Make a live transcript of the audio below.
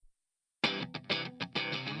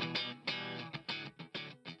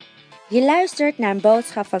Je luistert naar een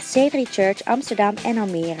boodschap van C3 Church Amsterdam en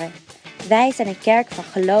Almere. Wij zijn een kerk van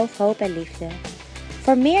geloof, hoop en liefde.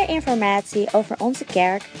 Voor meer informatie over onze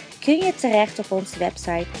kerk kun je terecht op onze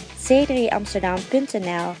website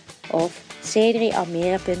c3amsterdam.nl of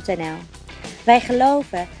c3almere.nl. Wij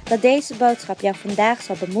geloven dat deze boodschap jou vandaag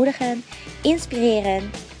zal bemoedigen,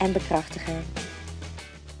 inspireren en bekrachtigen.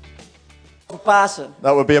 Pasen.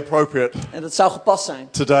 That would be appropriate En dat zou gepast zijn.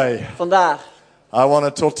 today. Vandaag. I want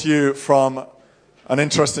to talk to you from an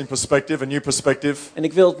interesting perspective, a new perspective. En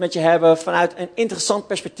ik wil het met je hebben vanuit een interessant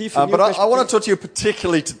perspectief. Een nieuw But I perspectief. want to talk to you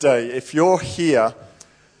particularly today. If you're here,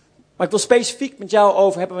 Maar ik wil specifiek met jou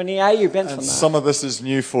over hebben wanneer jij hier bent and vandaag. some of this is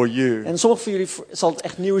new for you, En sommige van jullie zal het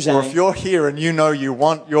echt nieuw or zijn. if you're here and you know you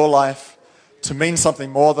want your life to mean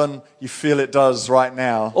something more than you feel it does right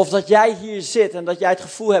now, Of dat jij hier zit en dat jij het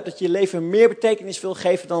gevoel hebt dat je leven meer betekenis wil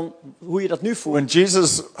geven dan hoe je dat nu voelt. when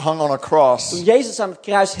Jesus hung on a cross, Toen Jezus aan het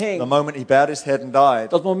kruis the hing, moment he bowed his head and died,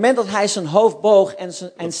 dat moment dat hij zijn hoofd boog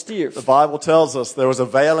en stierf. the Bible tells us there was a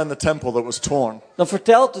veil in the temple that was torn. Dan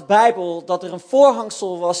vertelt de Bijbel dat er een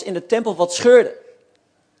voorhangsel was in de tempel wat scheurde.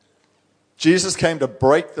 Jesus came to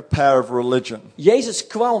break the power of religion. Jezus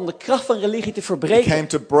kwam om de kracht van religie te He verbreken. came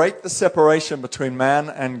to break the separation between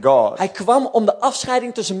man and God. Hij kwam om de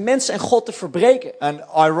afscheiding tussen mens en God te verbreken. And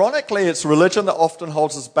ironically, it's religion that often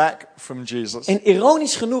holds us back from Jesus. En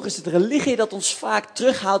ironisch genoeg is het religie dat ons vaak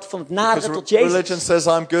terughoudt van het naderen tot Religion Jezus. says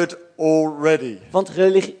I'm good already. Want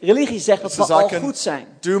religie zegt dat It we says I al can goed zijn.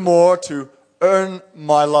 do more to earn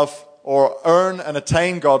my love or earn and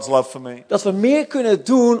attain God's love for me. Dat we meer kunnen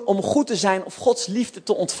doen om goed te zijn of Gods liefde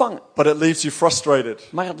te ontvangen. But it leaves you frustrated.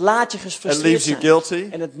 Maar het laat je It gefrustreerd leaves you zijn. guilty.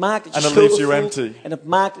 En het maakt dat je And it schuldig leaves you voelt. empty. En het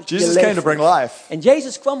maakt dat je Jesus je came to leven bring life En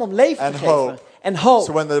Jezus kwam om leven and te geven. hope. En hoop.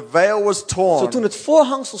 So when the veil was Zo torn, toen het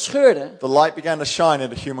voorhangsel scheurde, the light began to shine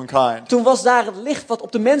into humankind. toen was daar het licht wat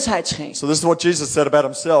op de mensheid scheen. So this is what Jesus said about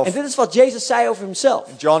himself. En dit is wat Jezus zei over himzelf.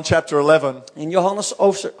 In John chapter 11, In Johannes it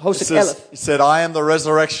hoofdstuk says, 11. he said, I am the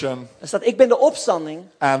resurrection Er staat, ik ben de opstanding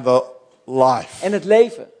and the life. en het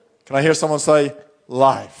leven. Can I hear someone say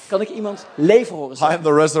life? Kan ik iemand leven horen I zeggen? am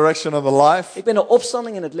the resurrection and the life. Ik ben de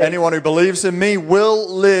opstanding en het leven. Anyone who believes in me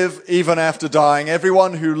will live even after dying.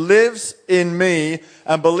 Everyone who lives in me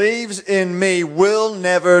and believes in me will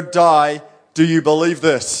never die. Do you believe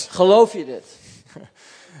this? Geloof je dit?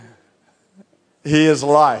 He is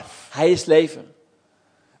life. Hij is leven.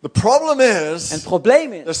 The problem En is het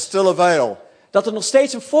probleem is there's still a veil. dat er nog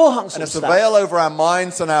steeds een voorhangsel And it's a staat. veil over our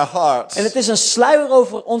minds and our hearts. En het is een sluier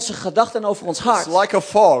over onze gedachten en over ons hart. It's like a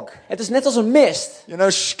fog. Het is net als een mist. You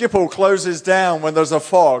know, Schiphol closes down when there's a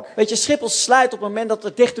fog. Weet je, Schiphol sluit op het moment dat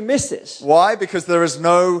er dichte mist is. Why? Because there is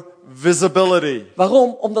no visibility.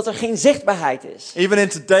 Waarom? Omdat er geen zichtbaarheid is. Even in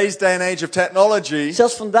today's day and age of technology,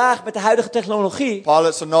 Zelfs vandaag met de huidige technologie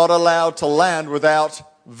pilots are not allowed to land without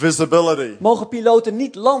visibility. mogen piloten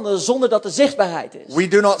niet landen zonder dat er zichtbaarheid is. We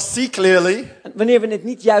do not see clearly En wanneer we het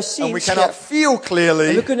niet juist and zien, we scherp, cannot feel en we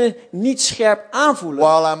clearly kunnen niet scherp aanvoelen.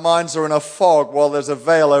 while our minds are in a fog, while there's a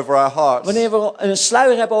veil over our hearts. Wanneer we een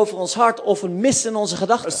sluier hebben over ons hart of een mist in onze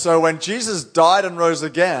gedachten. So when Jesus died and rose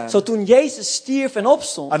again, Zo toen Jezus stierf en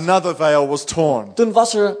opstond, another veil was torn. toen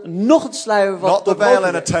was er nog een sluier wat Not the veil in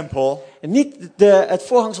a doorbroken werd. temple, En niet het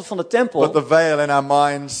voorhangsel van de but tempel, the veil in our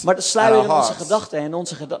minds maar de and sluier our in onze hearts. gedachten en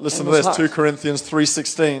onze gedachten. Listen to this, 2 Corinthians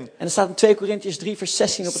 3:16. En er staat in 2 Korintiërs 3 vers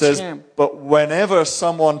 16 op het Says, scherm. but whenever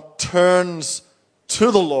someone turns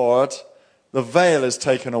to the Lord, the veil is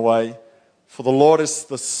taken away. For the Lord is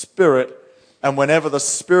the Spirit, and wherever the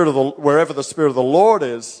Spirit of the Lord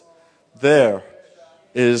is, there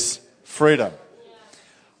is freedom.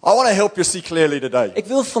 I want to help you see clearly today. Ik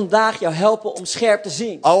wil vandaag jou helpen om scherp te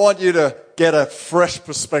zien. I want you to get a fresh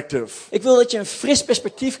perspective. Ik wil dat je een fris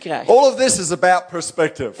perspectief krijgt. All of this is about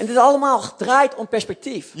perspective. En dit is allemaal gedraaid om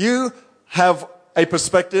perspectief. You have a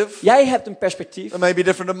perspective Jij hebt een perspectief. that may be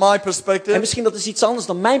different than my En perspective. misschien dat is iets anders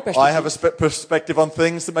dan mijn I have a perspectief. perspective on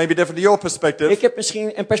things that may be different to your perspective. Ik heb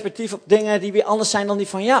misschien een perspectief op dingen die weer anders zijn dan die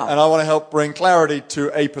van jou. And I want to help bring clarity to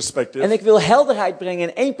a perspective. En ik wil helderheid brengen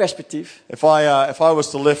in één perspectief. If I was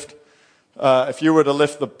to lift, if you were to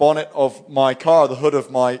lift the bonnet of my car, the hood of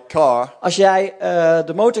my car, Als jij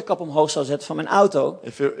de motorkap omhoog zou zetten van mijn auto,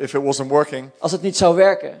 if it wasn't working, als het niet zou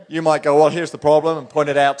werken, you might go, well, here's the problem, and point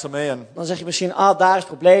it out to me. And dan zeg je misschien, daar is het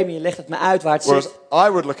probleem en je legt het me uit waar het whereas zit. I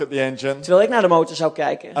would look at the engine Terwijl ik naar de motor zou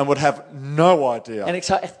kijken and would have no en idea ik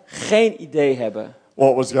zou echt geen idee hebben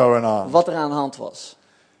what was going on. wat er aan de hand was.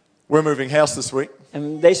 We're moving house this week,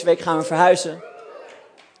 En deze week gaan we verhuizen.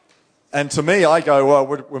 and to me, I go,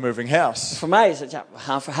 well, we're moving house. Voor mij is het, we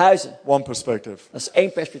gaan verhuizen. One perspective. Dat is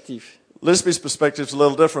één perspectief. Lisby's perspective is a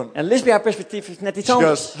little different. En Lisby, haar perspectief is net iets She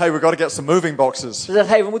anders. goes, hey, we've got to get some moving boxes. Ze zegt,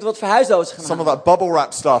 hey, we moeten wat verhuisdozen gaan Some of halen. that bubble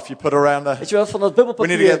wrap stuff you put around the... Weet je wel, van dat We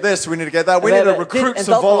bubbelpapier. need to get this, we need to get that. En We we need to hebben dit recruit en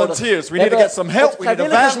some dat nodig. volunteers. We We need to hebben get some help. wat We need a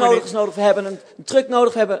vrijwilligers van. We need nodig, we hebben een truck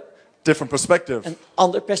nodig, we hebben different perspective. een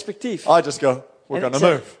ander perspectief. I just go, we're En going ik to zeg,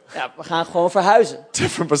 move. ja, we gaan gewoon verhuizen.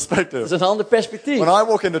 Different Dat perspective. is een ander perspectief. When I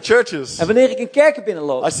walk into churches, En wanneer ik in kerken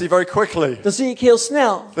binnenloop, I see very quickly dan zie ik heel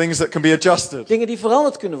snel things that can be adjusted, dingen die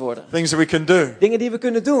veranderd kunnen worden. things that we can do Dingen die we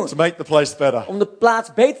kunnen doen to make the place better, om de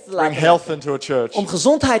plaats beter te bring laten health werken. into a church. Om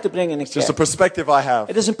gezondheid te brengen in een It's just a kerk. perspective I have.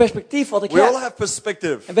 Het is een perspectief wat ik We all heb. have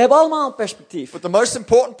perspective, En we hebben allemaal een perspectief. but the most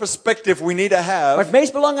important perspective we need to Maar have het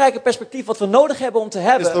meest belangrijke perspectief wat we nodig hebben om te is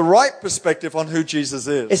hebben, the right perspective on who Jesus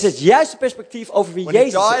is is. het juiste perspectief over wie When he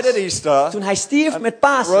Jezus died at is. Easter, Toen hij stierf met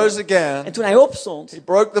rose Pasen again, en toen hij opstond, he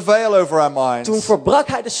broke the veil over our minds toen verbrak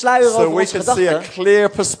hij de sluier so over we onze can see a gedachten, clear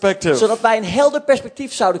perspective. zodat wij een helder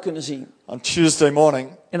perspectief zouden kunnen zien. On Tuesday morning,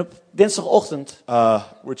 En op dinsdagochtend,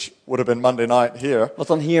 which would have been Monday night here, wat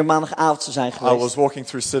dan hier maandagavond zou zijn I was geweest, walking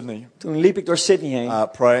through Sydney toen liep ik door Sydney heen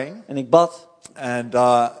praying. en ik bad. And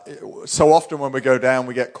so often when we go down,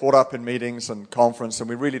 we get caught up in meetings and conference, and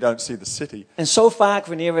we really don't see the city. En zo vaak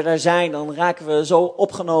wanneer we daar zijn, dan raken we zo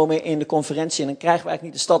opgenomen in de conferentie en dan krijgen we eigenlijk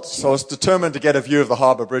niet de stad te So I zien. was determined to get a view of the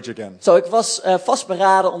Harbour Bridge again. Zo, ik was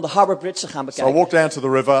vastberaden om de Harbour Bridge te gaan So I bekijken. walked down to the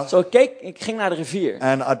river, Zo, ik ging naar de rivier.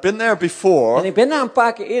 and I'd been there En before, ik ben daar een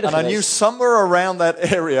paar keer eerder and I knew geweest. somewhere around that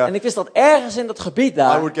area En ik wist dat ergens in dat gebied I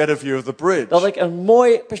daar, would get a view of the bridge. dat ik een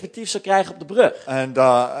mooi perspectief zou krijgen op de brug.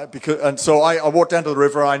 And so I walked down to the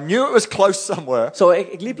river. I knew it was close somewhere, Zo,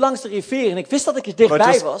 ik liep langs de rivier en ik wist dat ik er but I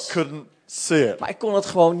dichtbij just was. couldn't see it. Maar ik kon het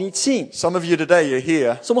gewoon niet zien. Some of you today, you're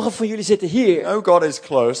here. Sommigen van jullie zitten hier You know God is en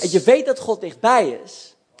close, je weet dat God dichtbij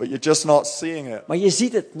is, but you're just not seeing it. maar je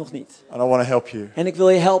ziet het nog niet. And I want to help you. En ik wil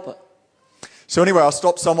je helpen. So anyway, I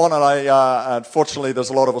stopped someone, and unfortunately, there's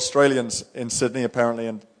a lot of Australians in Sydney apparently,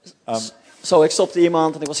 and Zo, ik stopte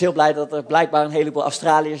iemand en ik was heel blij dat er blijkbaar een heleboel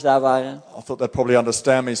Australiërs daar waren. I thought they'd probably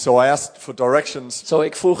understand me. So I asked for directions. Zo,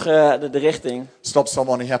 ik vroeg de richting Stopped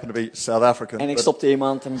someone. He happened to be South African, en ik but stopte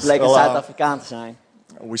iemand en bleek een Still, Zuid-Afrikaan te zijn.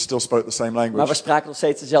 we still spoke the same Maar we language, spraken nog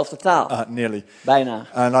steeds dezelfde taal. nearly. Bijna.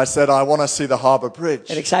 And I said, I want to see the Harbour En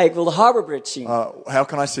Bridge. ik zei, ik wil de Harbour Bridge zien. How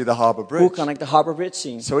can I see the Harbour Hoe Bridge? kan ik de Harbour Bridge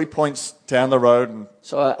zien? So he points down the road and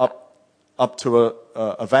Zo, up to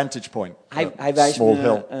a vantage point, hij a wijst small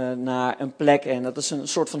hill. me naar een plek en dat is een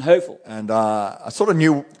soort van heuvel. And I sort of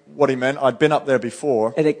knew what he meant. I'd been up there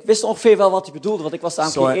before. En ik wist ongeveer wel wat hij bedoelde, want ik was daar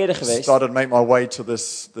een So keer I eerder geweest. started to make my way to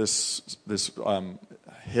this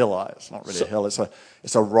hill. It's not really a hill.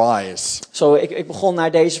 It's a rise. Zo, ik begon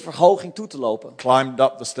naar deze verhoging toe te lopen. Climbed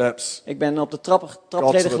up the steps Ik ben op de traptreden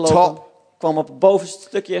Got to the gelopen, top. kwam op het bovenste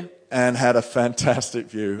stukje and had a fantastic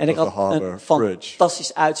view en ik of the had Harbour een Bridge.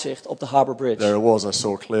 fantastisch uitzicht op de Harbour There Bridge. it was. I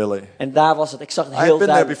saw clearly. En daar was het, ik zag het I had heel been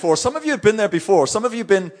there duidelijk. before. Some of you have been there before. Some of you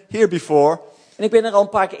have been here before. En ik ben er al een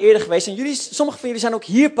paar keer eerder geweest. En sommigen van jullie zijn ook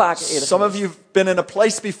hier een paar keer eerder Some of geweest. you have been in a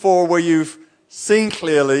place before where you've seen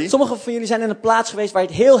clearly, Sommigen van jullie zijn in een plaats geweest waar je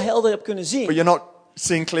het heel helder hebt kunnen but zien. you're not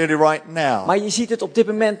seeing clearly right now. Maar je ziet het op dit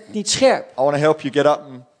moment niet scherp. I want to help you get up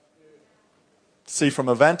and see from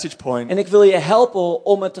a vantage point En ik wil je helpen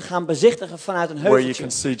om het te gaan bezichtigen vanuit een where you heuveltje.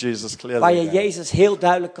 can see Jesus clearly. Waar je again. Jezus heel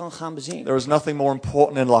duidelijk kan gaan bezien. There is nothing more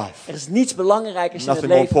important in life. Er is niets belangrijkers in het Nothing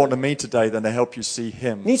more leven. important to me today than to help you see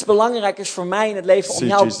Him. Niets belangrijkers voor mij in het leven om See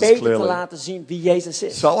jou Jesus beter te clearly. laten zien wie Jezus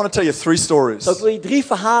is. So I want to tell you 3 stories. Zo, ik wil je 3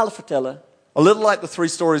 verhalen vertellen. A little like the 3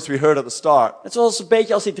 stories we heard at the start. Net zoals een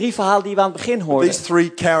beetje als die 3 verhalen die we aan het begin hoorden. These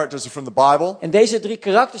 3 characters are from the Bible. En deze 3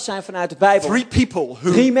 karakters zijn vanuit de Bijbel. 3 people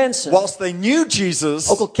who, 3 mensen. whilst they knew Jesus,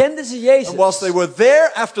 Ook al kenden ze Jezus. and whilst they were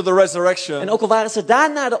there after the En resurrection, ook al waren ze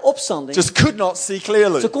daar na de opstanding. just could not see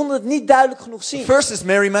clearly. Ze konden het niet duidelijk genoeg zien. First is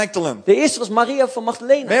Mary Magdalene. De eerste was Maria van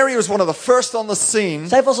Magdalena. Mary was one of the first on the scene.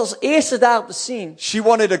 Zij was als eerste daar op de scene. She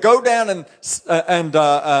wanted to go down and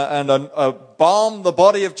balm the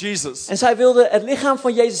body of Jesus. En zij wilde het lichaam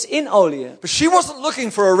van Jezus inolieën. But she wasn't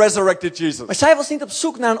looking for a resurrected Maar Jesus. zij was niet op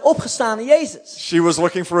zoek naar een opgestane Jezus. She was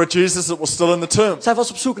looking for a Jesus that was still in the tomb. Zij was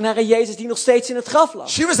op zoek naar een Jezus die nog steeds in het graf lag.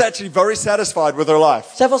 She was actually very satisfied with her life.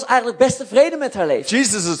 Zij was eigenlijk best tevreden met haar leven.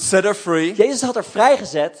 Jesus had set her free Jezus had haar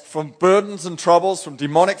vrijgezet from burdens and troubles, from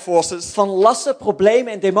demonic forces. van lasten,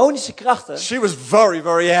 problemen en demonische krachten. She was very,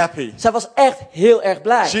 very happy. Zij was echt heel erg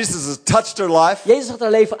blij. Jesus has touched her life Jezus had haar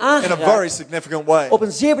leven in a very aangeraakt significant significant way. Op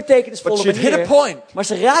een zeer betekenisvolle But she'd hit a manier. point Maar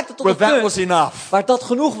ze raakte tot where het that was punt enough. waar dat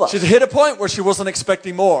genoeg was. She'd hit a point where she wasn't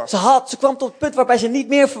expecting more. Ze kwam tot het punt waarbij ze niet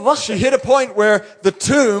meer She verwachtte. hit a point where the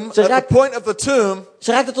tomb, at the raakt- point of the tomb,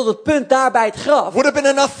 Ze raakte tot het punt daar bij het graf would have been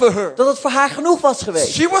enough for her. dat het voor haar genoeg was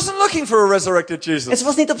geweest. She wasn't looking for a resurrected En Jesus. ze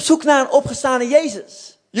was niet op zoek naar een opgestane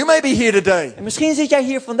Jezus. You may be here today, En misschien zit jij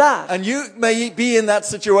hier vandaag. and you may be in that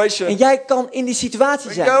situation. En jij kan in die situatie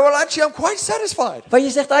And zijn. go, well, actually, I'm quite satisfied. Waar je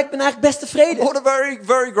zegt, ik ben eigenlijk best tevreden. I'm very,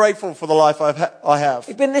 very grateful for the life I have.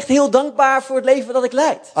 Ik ben echt heel dankbaar voor het leven dat ik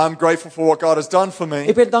leid. I'm grateful for what God has done for me.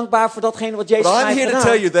 Ik ben dankbaar voor datgene wat Jezus But voor I'm mij here heeft to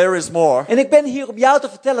tell gedaan. you there is more. En ik ben hier om jou te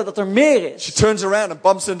vertellen dat er meer is. She turns around and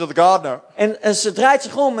bumps into the gardener En ze draait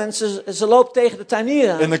zich om en ze loopt tegen de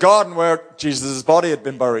tuinier aan. in the garden where Jesus' body had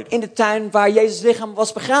been buried. In de tuin waar Jezus' lichaam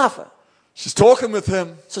was begraven. She's talking with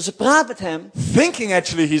him, Ze praat met hem. thinking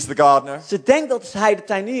actually he's the gardener. Ze denkt dat hij de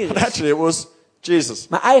tuinier But is. actually it was Jesus.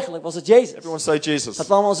 Maar eigenlijk was het Jezus. Everyone say Jesus. Dat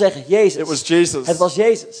we allemaal zeggen, Jezus. It was Jesus. Het was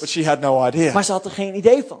Jezus. But she had no idea. Maar ze had er geen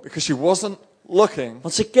idee van. Because she wasn't looking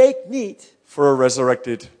Want ze keek niet for a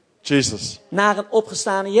resurrected Jesus. naar een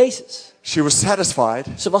opgestane Jezus. She was satisfied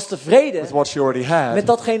Ze was tevreden with what she already met had.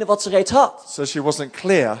 datgene wat ze reeds had. So she wasn't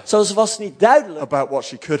clear Zo was ze niet duidelijk about what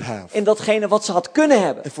she could have. in datgene wat ze had kunnen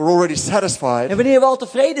hebben. If we're already satisfied En wanneer we al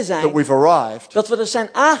tevreden that zijn we've arrived, dat we er zijn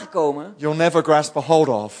aangekomen, you'll never grasp a hold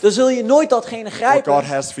of dan zul je nooit datgene what God grijpen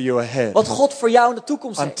has for you ahead. wat God voor jou in de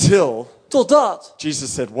toekomst heeft. Until Totdat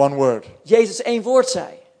Jesus said one word. Jezus één woord zei.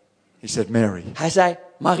 He said Mary. Hij zei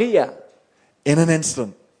Maria. In an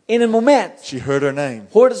instant, In een moment she heard her name.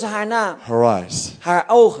 hoorde ze haar naam. Her eyes Haar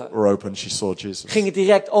ogen were open. She saw Jesus. gingen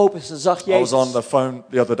direct open. Ze zag I was on Jezus. the phone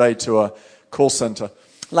the other day to a call center.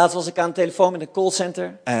 Laatst was ik aan de telefoon met een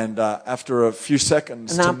callcenter. And after a few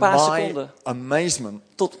seconds, En na to een paar my seconden. amazement,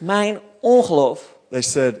 Tot mijn ongeloof. they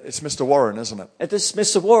said, it's Mr. Warren, isn't it? Het is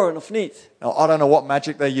Mr. Warren of niet? Now, I don't know what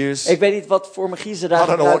magic they use. Ik weet niet wat voor magie ze I daar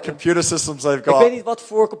don't know what gebruiken. computer systems they've Ik weet got. niet wat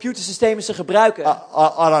voor computersystemen ze gebruiken. I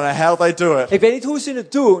don't know how they do it. Ik weet niet hoe ze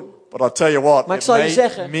het doen. But I'll tell you what, Maar ik it zal je made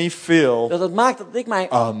zeggen me feel Dat het maakt dat ik mij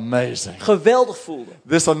amazing. geweldig voelde.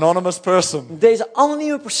 This anonymous person Deze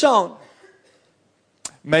anonieme persoon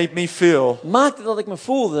made me feel maakte dat ik me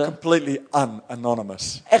voelde completely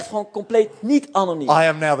unanonymous. echt gewoon compleet niet anoniem. I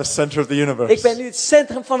am now the center of the universe. Ik ben nu het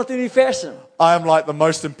centrum van het universum. I am like the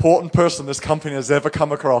most important person this company has ever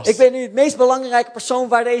come across. Ik ben nu het meest belangrijke persoon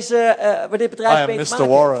waar dit bedrijf I am mee te Mr. maken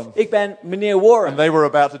Warren. heeft. Ik ben meneer And Warren. they were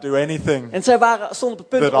about to do anything. En zij stonden op het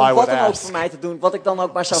punt That I om wat would dan ook ask. voor mij te doen, wat ik dan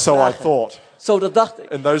ook maar zou So I vragen. thought, Zo, dat dacht ik.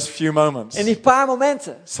 in those few moments, In die paar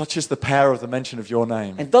momenten. such is the power of the mention of your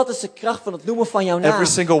name. En dat is de kracht van het noemen van jouw naam. Every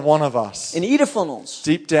single one of us, In ieder van ons.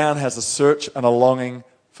 deep down, has a search and a longing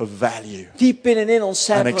for value Diep binnenin ons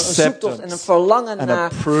zijn And we een acceptance zoektocht en een verlangen and naar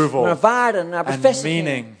approval waarde, naar and bevestiging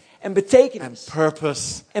meaning en and betekenis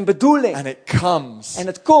purpose. en bedoeling. And it comes En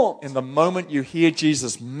het komt in the moment you hear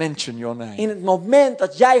Jesus mention your name. in het moment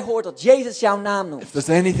dat jij hoort dat Jezus jouw naam noemt. If there's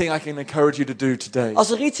anything I can encourage you to do today,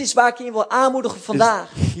 Als er iets is waar ik je in wil aanmoedigen vandaag,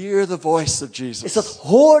 is hear the voice of is Jesus dat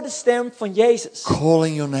hoor de stem van Jezus.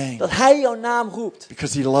 calling your name Dat Hij jouw naam roept.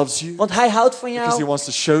 because he loves you, Want Hij houdt van because he jou. wants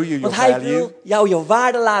to show you your Want Hij value, wil jou je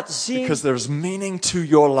waarde laten zien. because there is meaning to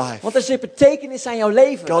your life. Want er zit betekenis aan jouw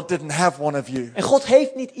leven. God didn't have one of you. En God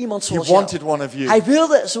heeft niet iemand He zoals jou. wanted one of you. Hij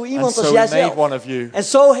wilde zo And iemand als so jij he made zelf. one of you. En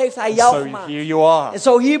zo heeft Hij jou So gemaakt. here you are. En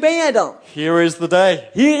zo hier ben jij dan. Here is the day.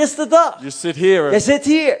 Hier is de dag. You sit here Jij and zit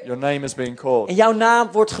hier. your name is being called. En jouw naam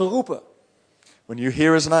wordt geroepen. When you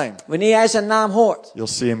hear his name, Wanneer jij zijn naam hoort, you'll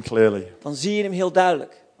see him clearly dan zie je hem heel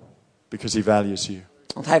duidelijk. because he values you.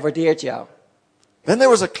 Want hij waardeert jou. Then there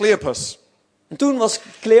was a Cleopas. En toen was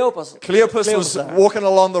Cleopas Was daar. walking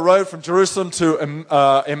along the road from Jerusalem to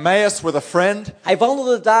Emmaus with a friend. Hij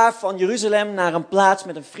wandelde daar van Jeruzalem naar een plaats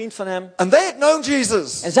met een vriend van hem. And they had known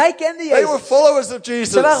Jesus. En zij kenden They were Jezus. followers of Jesus.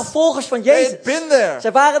 Zij waren volgers van They Jezus. had been there.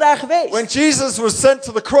 Zij waren daar geweest. When Jesus was sent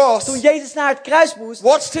to the cross, Toen Jezus naar het kruis moest,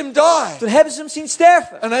 watched him die. toen hebben ze hem zien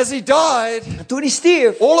sterven. And as he died, En toen hij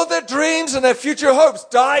stierf, all of their dreams and their future hopes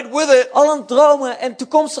died with it. al hun dromen en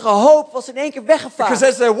toekomstige hoop was in één keer Because weggevaagd.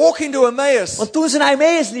 as they're walking to Emmaus, Want toen ze naar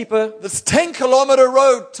Emmaus liepen, this 10-kilometer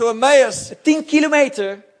road to Emmaus, 10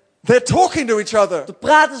 kilometer, they're talking to each other. toen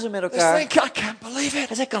praten ze met They elkaar. think, I can't believe it.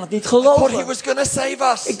 En zij kan het niet I thought he geloven. was going to save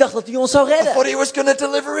us. Ik dacht dat hij ons zou I thought redden. he was going to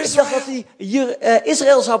deliver Ik dacht dat Israel. hij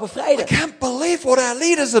Israël zou I bevrijden. can't believe what our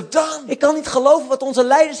leaders have done. Ik kan niet geloven wat onze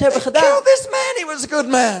leiders hebben gedaan. Kill this man. He was a good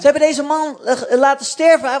man. Ze hebben deze man laten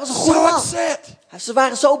sterven. Hij was een goede So man. upset. Ze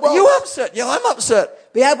waren zo Are you boos. upset? Yeah, I'm upset.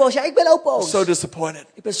 Ben jij boos? Ja, ik ben ook boos. So disappointed.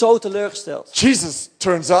 Ik ben zo teleurgesteld. Jesus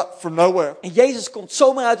turns up from nowhere En Jezus komt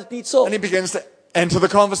zomaar uit het niets op. and he begins to enter the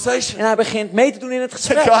conversation. En hij begint mee te doen in het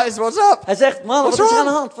Say, gesprek. guys, what's up? Hij zegt, man, wat What's is er aan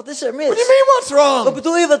de wrong? hand? Wat is er What do you mis? mean what's Wat wrong?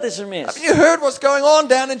 bedoel je, wat is er mis? Have you heard what's going on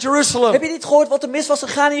down in Jerusalem? Heb je niet gehoord wat er mis was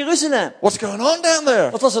gegaan in Jeruzalem? What's going on down there?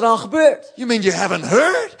 Wat was er dan gebeurd? You mean you haven't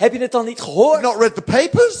heard? Heb je het dan niet You've gehoord? not read the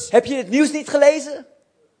papers? Heb je het nieuws niet gelezen?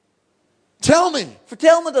 Tell me.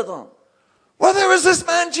 Vertel me dat dan. Well, there was this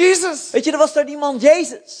man, Jesus. Weet je, er was daar die man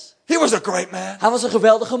Jezus. He was a great man. Hij was een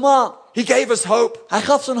geweldige man. He gave us hope. Hij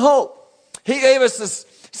gaf zijn hoop. He gave us this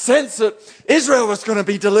sense that Israel was going to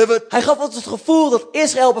be delivered. Hij gaf ons het gevoel dat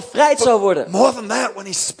Israël bevrijd zou worden. More than that, when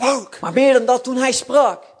he spoke, Maar meer dan dat toen hij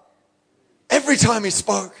sprak. every time he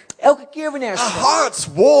spoke, Elke keer wanneer hij our sprak, hearts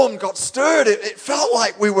warmed, got stirred. It felt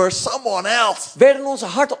like we were someone else. werden onze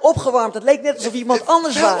harten opgewarmd. Het leek net alsof we iemand It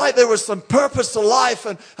anders felt waren. like there was some purpose to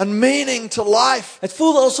life and meaning to life. Het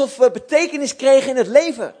voelde alsof we betekenis kregen in het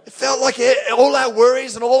leven. It felt like all our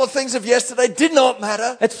worries and all the things of yesterday did not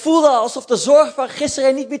matter. Het voelde alsof de zorgen van gisteren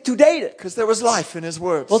er niet meer toe deden. Because there was life in his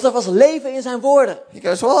words. Want er was leven in zijn woorden. He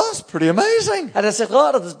goes, well, that's pretty amazing. En hij zegt,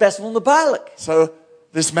 oh, dat is best wonderbaarlijk. So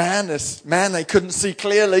this man they couldn't see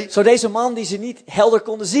clearly. Zo deze man die ze niet helder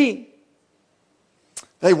konden zien.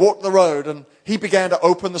 They walked the road and he began to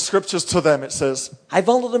open the scriptures to them, it says. Hij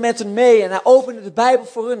wandelde met hen mee en hij opende de Bijbel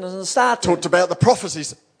voor hun. En dan staat er, Talked about the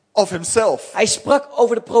prophecies of himself. hij sprak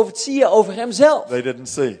over de profetieën over hemzelf. They didn't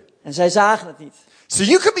see. En zij zagen het niet. So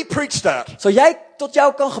you can be preached at. Zo tot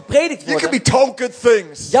jou kan gepredikt You can worden. be told good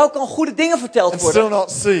things Jou kan goede dingen verteld and still worden.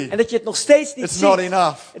 not see. En dat je het nog steeds niet It's ziet. not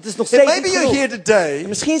enough. Het is nog And steeds maybe niet you're genoeg. here today En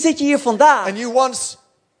misschien zit je hier vandaag. and you once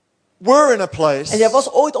were in a place En jij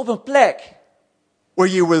was ooit op een plek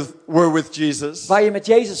where you were with Jesus, waar je met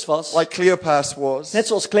Jezus was. like Cleopas was, Net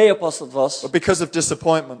zoals Cleopas dat was. but because of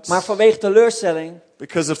disappointments, Maar vanwege teleurstelling.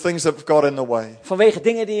 because of things that have got in the way, Vanwege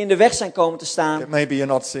dingen die in de weg zijn komen te staan. maybe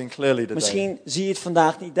you're not seeing clearly today. Misschien zie je het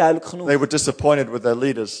vandaag niet duidelijk genoeg. They were disappointed with their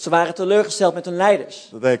leaders, Ze waren teleurgesteld met hun leiders.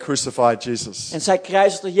 that they crucified Jesus. En zij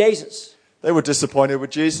kruisigden Jezus. They were disappointed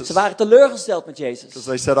with Jesus Ze waren teleurgesteld met Jezus. because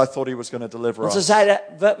they said, I thought he was going to deliver Want ze us. zeiden,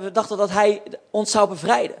 we dachten dat hij ons zou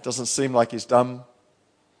bevrijden. It doesn't seem like he's done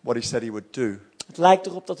what he said he would do. Het lijkt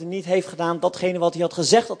erop dat hij niet heeft gedaan datgene wat hij had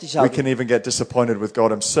gezegd dat hij zou We doen. can even get disappointed with God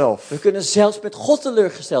himself. We kunnen zelfs met God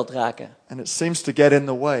teleurgesteld raken. And it seems to get in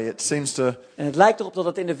the way. It seems En het lijkt erop dat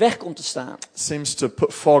het in de weg komt te staan.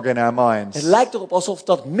 put fog in our minds. Het lijkt erop alsof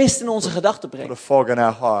dat mist in onze gedachten Put a brengt. fog in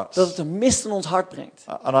our hearts. Dat het een mist in ons hart brengt.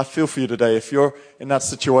 And I feel for you today, if you're in that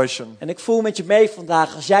situation, En ik voel met je mee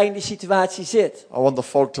vandaag als jij in die situatie zit. I want the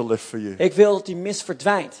fog to lift for you. Ik wil dat die mist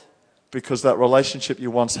verdwijnt. Because that relationship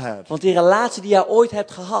you once had Want die relatie die jij ooit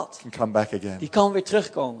hebt gehad, can come back again. die kan weer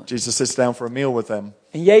terugkomen. Jesus sits down for a meal with them.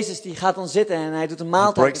 En Jezus die gaat dan zitten en hij doet een He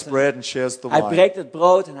maaltijd breaks met hen. bread and shares the Hij wine. breekt het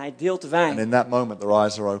brood en hij deelt de And wijn. in that moment, their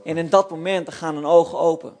eyes are open. En in dat moment dan gaan hun ogen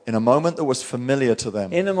open. In a moment that was familiar to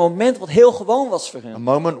them. In een moment wat heel gewoon was voor A hen.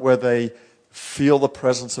 moment where they feel the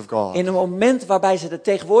presence of God. In een moment waarbij ze de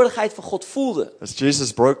tegenwoordigheid van God voelden. As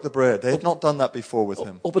Jesus broke the bread, they had not done that before with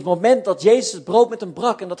him. Op het moment dat Jezus het brood met hem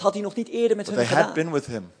brak. En dat had hij nog niet eerder met But hun they had gedaan. been with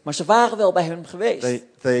him. Maar ze waren wel bij hem geweest.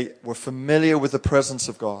 They were familiar with the presence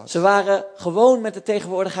of God. Ze waren gewoon met de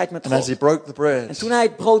tegenwoordigheid met And as God. he broke the En bread, toen hij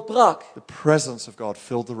het brood brak. the presence of God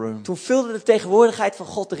filled the room. Toen vulde de tegenwoordigheid van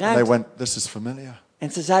God de And they ruimte. went, this is familiar.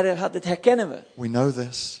 En ze zeiden, dit herkennen we. We know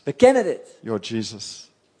this. We kennen dit. You're Jesus.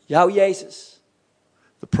 Jouw Jezus.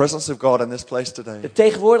 The presence of God in this place today. De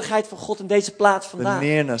tegenwoordigheid van God in deze plaats The vandaag.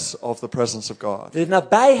 nearness of the presence of God. De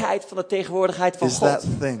nabijheid van de tegenwoordigheid van Is God. that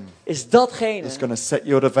thing Is datgene that's going to set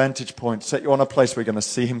you at a vantage point, set you on a place where you're going to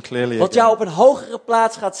see him clearly wat jou again. op een hogere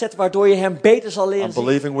plaats gaat zetten. Waardoor je hem beter zal leren I'm zien.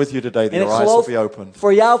 believing with you today that En ik your eyes will geloof be open.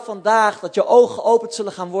 voor jou vandaag dat je ogen geopend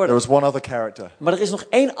zullen gaan There worden. was one other character. Maar er is nog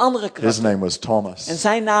één andere His karakter. name was Thomas. En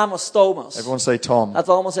zijn naam was Thomas. Everyone say Tom. Laten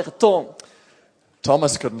we allemaal zeggen Tom.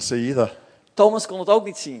 Thomas couldn't see either. Thomas kon het ook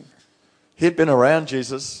niet zien. He'd been around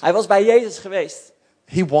Jesus. Hij was bij Jezus geweest.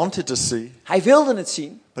 He wanted to see, Hij wilde het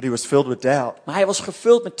zien. but he was filled with doubt. Maar hij was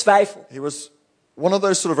gevuld met twijfel. He was one of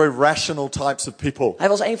those sort of very rational types of people. Hij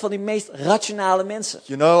was een van die meest rationale mensen.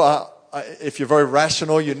 You know, if you're very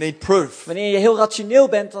rational, you need proof. Wanneer je heel rationeel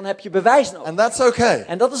bent, dan heb je bewijs nodig. And that's okay.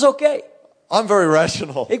 En dat is oké. I'm very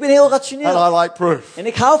rational. Ik ben heel And rationeel. I like proof. En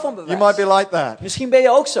ik hou van You might be bewijs. like that. Misschien ben je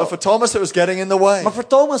ook zo. But for Thomas, it was getting in the way. Maar voor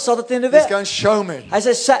Thomas zat het in de He's weg. going, show me. Hij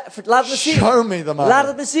zei, laat het me zien. Show me the Laat het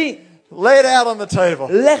money. me zien. Lay it out on the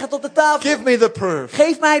table. Leg het op de tafel. Give me the proof.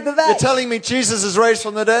 Geef mij het You're bewijs. telling me Jesus is raised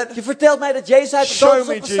from the dead? Je vertelt mij dat Jezus uit de Show dood is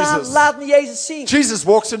me opgestaan. Jesus. Laat me Jezus zien. Jesus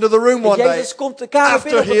walks into the room one day Jezus komt de kamer after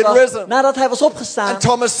binnen op he de had dag risen. nadat hij was opgestaan. And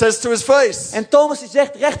Thomas says to his face, En Thomas die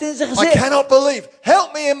zegt recht in zijn I gezicht. cannot believe. Help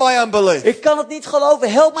me in my unbelief. Ik kan het niet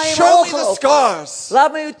geloven. Help mij in mijn Show me the ongeloof. scars.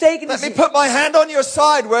 Laat mij uw tekenen Let me zien. put my hand on your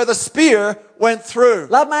side where the spear went through.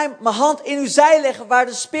 Laat mij mijn hand in uw zij leggen waar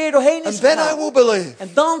de speer doorheen is And then I gegaan. will believe.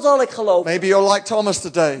 En dan zal ik geloven. Maybe you're like Thomas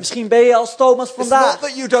today. Misschien ben je als Thomas It's not vandaag.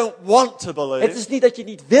 that you don't want to Het believe. is niet dat je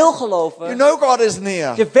niet wil You geloven. know God is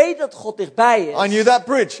near. Je weet dat God dichtbij I is. knew that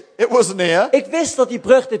bridge. It was near. Ik wist dat die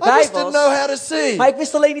brug I dichtbij just didn't know was. how to see. Maar ik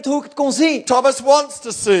wist alleen niet hoe ik het kon zien. Thomas wants to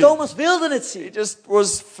see. Thomas wilde het He zien. just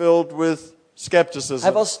was filled with skepticism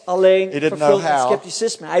Hij was alleen He didn't vervuld know met how.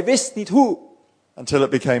 scepticisme. Hij wist niet hoe. until it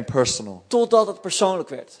became personal. Totdat het persoonlijk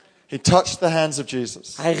werd. He touched the hands of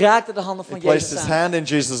Jesus. Hij raakte de handen He van placed Jezus his aan. hand in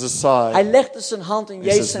Jesus' Hij side. legde zijn hand in He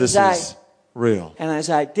Jezus says, en this zei. is real. En hij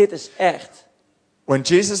zei, dit is echt. When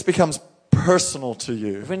Jesus becomes personal to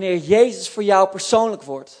you, Wanneer Jezus voor jou persoonlijk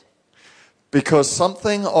wordt. because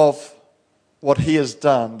something of what he has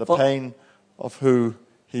done, the Van- pain of who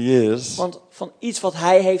he is, Want van iets wat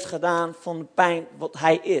hij heeft gedaan, van de pijn wat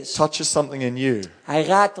hij is. touches something in you. Hij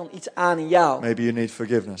raakt dan iets aan in jou. Maybe you need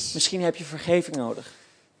forgiveness. Misschien heb je vergeving nodig.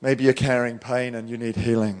 Maybe you're carrying pain and you need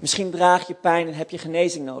healing. Misschien draag je pijn en heb je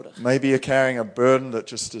genezing nodig. Maybe you're carrying a burden that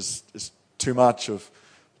just is too much of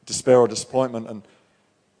despair or disappointment and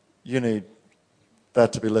you need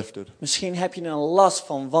that to be lifted. Misschien heb je een last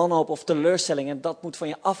van wanhoop of teleurstelling en dat moet van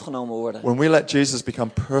je afgenomen worden. When we let Jesus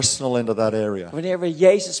become personal into that area, Wanneer we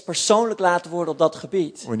Jezus persoonlijk laten worden op dat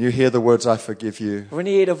gebied. when you hear the words, I forgive you,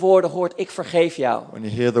 Wanneer je de woorden hoort, ik vergeef jou. when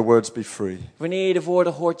you hear the words, be free, Wanneer je de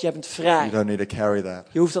woorden hoort, je bent you vrij. don't need to carry that.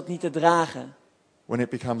 Je hoeft dat niet te dragen. When it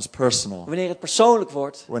becomes personal, Wanneer het persoonlijk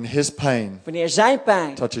wordt, when his pain wanneer zijn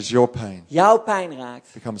pijn touches your pain, jouw pijn raakt,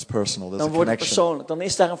 becomes personal. There's dan a wordt het connection. persoonlijk. Dan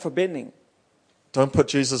is daar een verbinding. Don't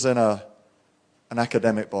put Jesus in an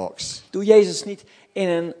academic box Doe Jezus niet in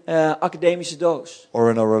een academische doos or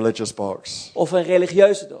in a religious box. of een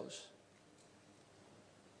religieuze doos.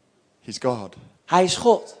 He's God. Hij is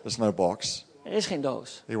God. There's no box. Er is geen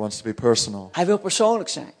doos. He wants to be personal. Hij wil persoonlijk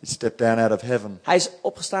zijn. He stepped down out of heaven Hij is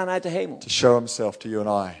opgestaan uit de hemel. to show himself to you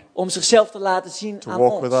and I. Om zichzelf te laten zien aan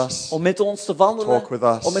walk with ons. us. Om met ons te wandelen. Talk with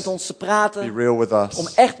us. Om met ons te Be praten. real with Om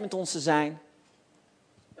us. echt met ons te zijn.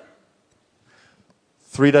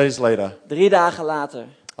 3 days later, 3 dagen later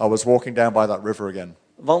I was walking down by that river again.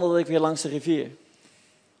 wandelde ik weer langs de rivier.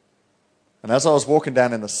 And as I was walking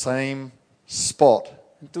down in the same spot,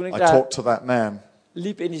 En toen ik I daar talked to that man.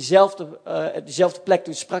 liep in diezelfde plek,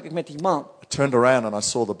 toen sprak ik met die man. I turned around and I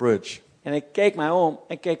saw the bridge. En ik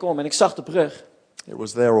keek om en ik zag de brug. It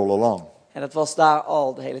was there all along. En dat was daar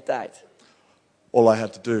al de hele tijd. All I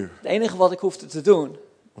had to do Het enige wat ik hoefde te doen,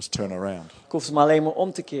 was turn around. ik hoefde me alleen maar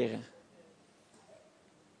om te keren.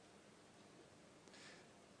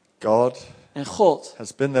 God En God,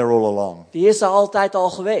 has been there all along. die is daar altijd al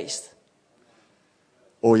geweest.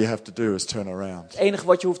 All you have to do is turn around. Het enige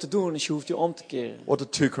wat je hoeft te doen, is je hoeft je om te keren. What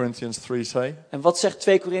did 2 Corinthians 3 say? En wat zegt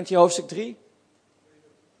 2 Korinthe hoofdstuk 3?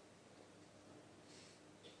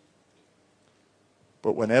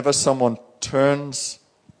 But whenever someone turns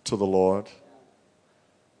to the Lord,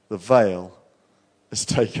 the veil is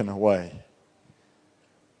taken away.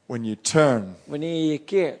 When you turn Wanneer je je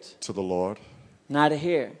keert to the Lord, naar de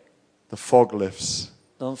Heer, the fog lifts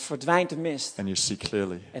dan verdwijnt de mist. and you see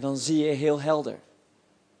clearly. En dan zie je heel helder.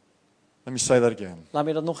 Let me say that again. Laat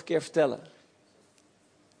me dat nog een keer vertellen.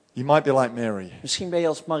 You might be like Mary. Misschien ben je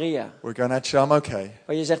als Maria, We're going, actually, I'm okay.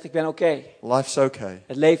 waar je zegt, ik ben oké. Life's okay.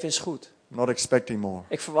 Het leven is goed. I'm not expecting more.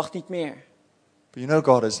 Ik verwacht niet meer. But you know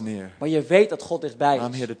God is near. Maar je weet dat God dichtbij I'm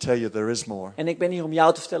here is. to tell you there is more. En ik ben hier om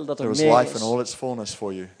jou te vertellen dat er There is meer life in is. all its fullness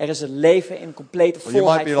for you. Er is een leven in complete Or you might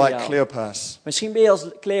volheid be voor like jou. Cleopas, Misschien ben je als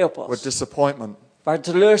where Cleopas, disappointment waar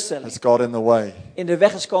teleurstelling has got in the way. in de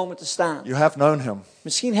weg is komen te staan. You have known him,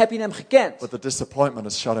 Misschien heb je hem gekend, but the disappointment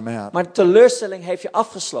has shut him out. maar de teleurstelling heeft je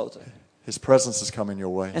afgesloten. His presence has come in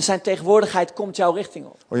your way. En zijn tegenwoordigheid komt jouw richting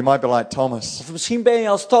op. Or you might be like Thomas, Of misschien ben je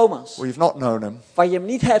als Thomas, where you've not known him, waar je hem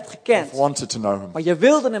niet hebt gekend, you've wanted to know him, maar je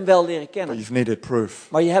wilde hem wel leren but kennen. you've needed proof.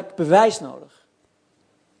 Maar je hebt bewijs nodig.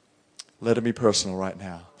 Let it be personal right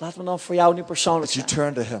now. Laat me dan voor jou nu persoonlijk As you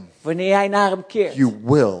zijn. turn to him, Wanneer jij naar hem keert, you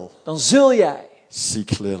will dan zul jij see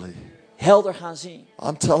clearly. helder gaan zien.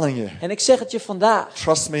 I'm telling you, En ik zeg het je vandaag.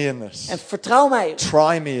 trust me in this. En vertrouw mij erin.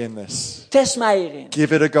 Try me in this. Test mij erin.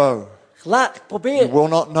 Give it a go. Probeer You het. will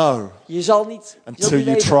not know Je zal niet until weten,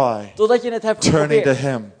 you try. totdat je het hebt Turning to geprobeerd.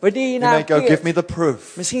 Him. Wanneer je You naar may hem go, give keert. me the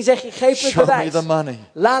proof. Misschien zeg je, geef me het Show me bewijs. the money.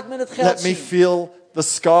 Laat me het geld Let me zien. feel the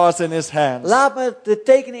scars in His hands. Laat me de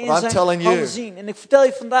tekenen in But I'm zijn telling handen you. zien. En ik vertel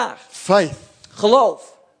je vandaag. Faith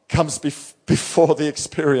Geloof comes before the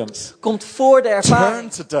experience. komt voor de Turn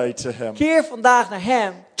ervaring. today to Him. Keer vandaag naar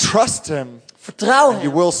hem. Trust Him. Vertrouw And you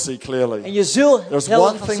hem. will see En clearly. je zult There's helder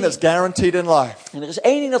one gaan thing that's zien. guaranteed in life. En er is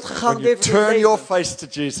één ding dat When you gegarandeerd wordt in het turn your leven. face to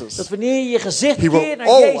Jesus, Dat wanneer je je gezicht He will keert naar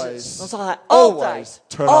always, Jezus. Dan zal hij always altijd,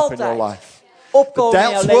 turn up in your altijd life. opkomen in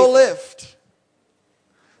jouw Doubts will leven. lift.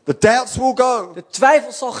 The doubts will go. De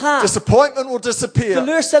twijfel zal gaan. Disappointment will disappear.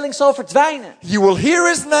 Teleurstelling zal verdwijnen. You will hear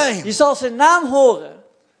His name. Je zal zijn naam horen.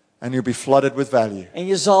 And you'll be flooded with value. En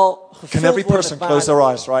je zal Can gevuld every worden person met close waarde. their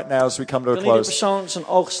eyes right now as we come to a Kan iedere close? persoon zijn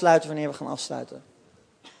ogen sluiten wanneer we gaan afsluiten?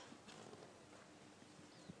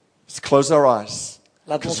 Let's close our eyes.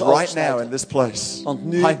 Laten we Because onze ogen right now in sluiten. this place, Want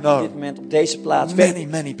nu, I op dit know moment, op deze plaats, weet many, ik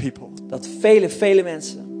many people, dat vele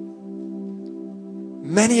mensen,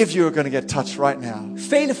 many of you are going to get touched right now.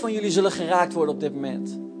 vele van jullie zullen geraakt worden op dit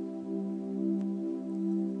moment.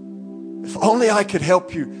 If only I could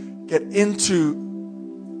help you get into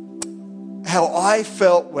how I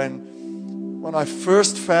felt when I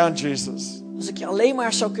first found Jesus. Als ik je alleen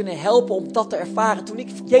maar zou kunnen helpen om dat te ervaren. Toen ik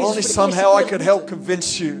Jezus voor Only de eerste somehow I keer could help ontmoette,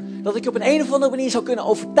 convince you dat ik je op een of andere manier zou kunnen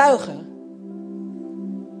overtuigen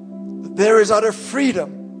that there is utter freedom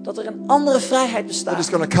dat er een andere vrijheid that bestaat. is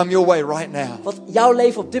going to come your way right now. Wat jouw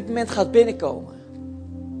leven op dit moment gaat binnenkomen.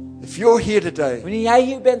 If you're here today Wanneer jij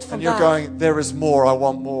hier bent and you're vandaag going, there is more, I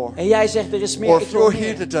want more. en jij zegt er is meer, Or ik if wil you're meer.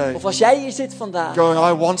 here today Of als jij hier zit vandaag Going,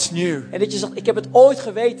 I once knew, en dat je zegt ik heb het ooit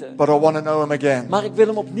geweten, but I want to know Him again. maar ik wil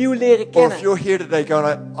hem opnieuw leren Or kennen. if you're here today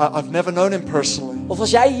going, I've never known Him personally, Of als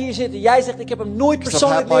jij hier zit en jij zegt ik heb hem nooit Because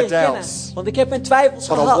I've persoonlijk had my leren kennen. doubts. Want ik heb mijn twijfels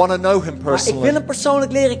but I gehad. want to know Him Maar ik personally. wil hem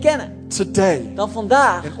persoonlijk leren kennen. Today, Dan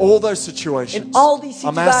vandaag, in all those in situations, al die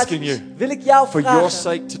I'm asking situaties, you, wil ik jou for your vragen.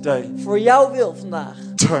 sake today, Voor jouw wil vandaag.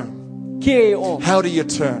 turn. Keer je om. How do you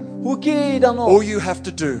turn? Hoe keer je dan om? All you have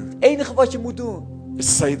to do Het enige wat je moet doen,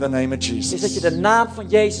 is say the name of is dat je Jesus. de naam van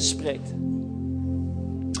Jezus spreekt.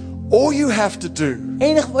 All you have to do Het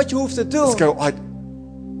enige wat je hoeft te is doen, go,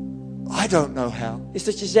 I don't know how, is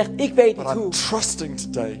dat je zegt ik weet but niet I'm hoe. trusting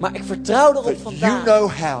today Maar ik vertrouw erop that you vandaag know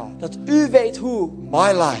how dat u weet hoe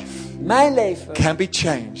my life mijn leven can be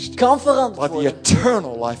changed kan by veranderd the worden.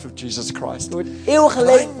 eternal life of Jesus Christ. Door het eeuwige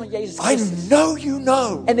leven van Jezus I Christus. know you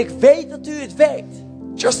know. En ik weet dat u het weet.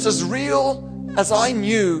 Just as real as I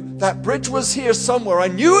knew that bridge was here somewhere. I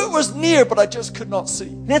knew it was near, but I just could not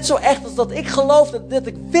see. Net zo echt als dat ik geloofde dat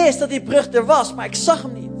ik wist dat die brug er was, maar ik zag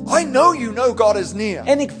hem niet. I know God is near.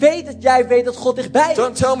 En ik weet dat jij weet dat God dichtbij is.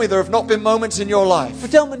 Don't tell me there have not been moments in your life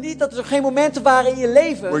Vertel me niet dat er geen momenten waren in je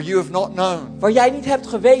leven where you have not known waar jij niet hebt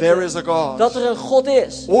there is geweten a God. dat er een God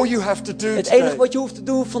is. All you have to do Het today enige wat je hoeft te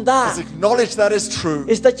doen vandaag is acknowledge that is true.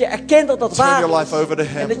 is dat je erkent dat dat Turn waar your is. life over to En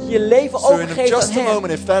Him. dat je je leven So in overgeeft aan just a hem.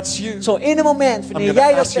 moment, if that's you, Zo in een moment, I'm wanneer going to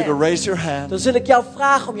jij dat ask you to bent, raise your hand dan zul ik jou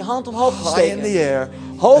vragen om je hand omhoog te high in steken. the air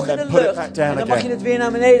Hoog and in then de put it lucht. back En down dan mag je again. het weer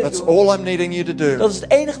naar beneden That's doen. all I'm needing you to do. Dat is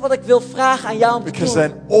het enige wat ik wil vragen aan jou om te Because doen.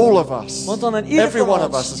 then all of us, Want dan in ieder every van one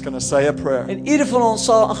of ons- us is going to say a prayer. En ieder van ons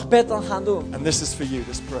zal een gebed dan gaan doen. And this is for you,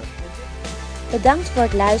 this prayer. Bedankt voor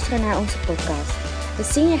het luisteren naar onze podcast. We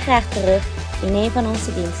zien je graag terug in een van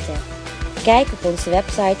onze diensten. Kijk op onze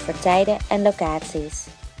website voor tijden en locaties.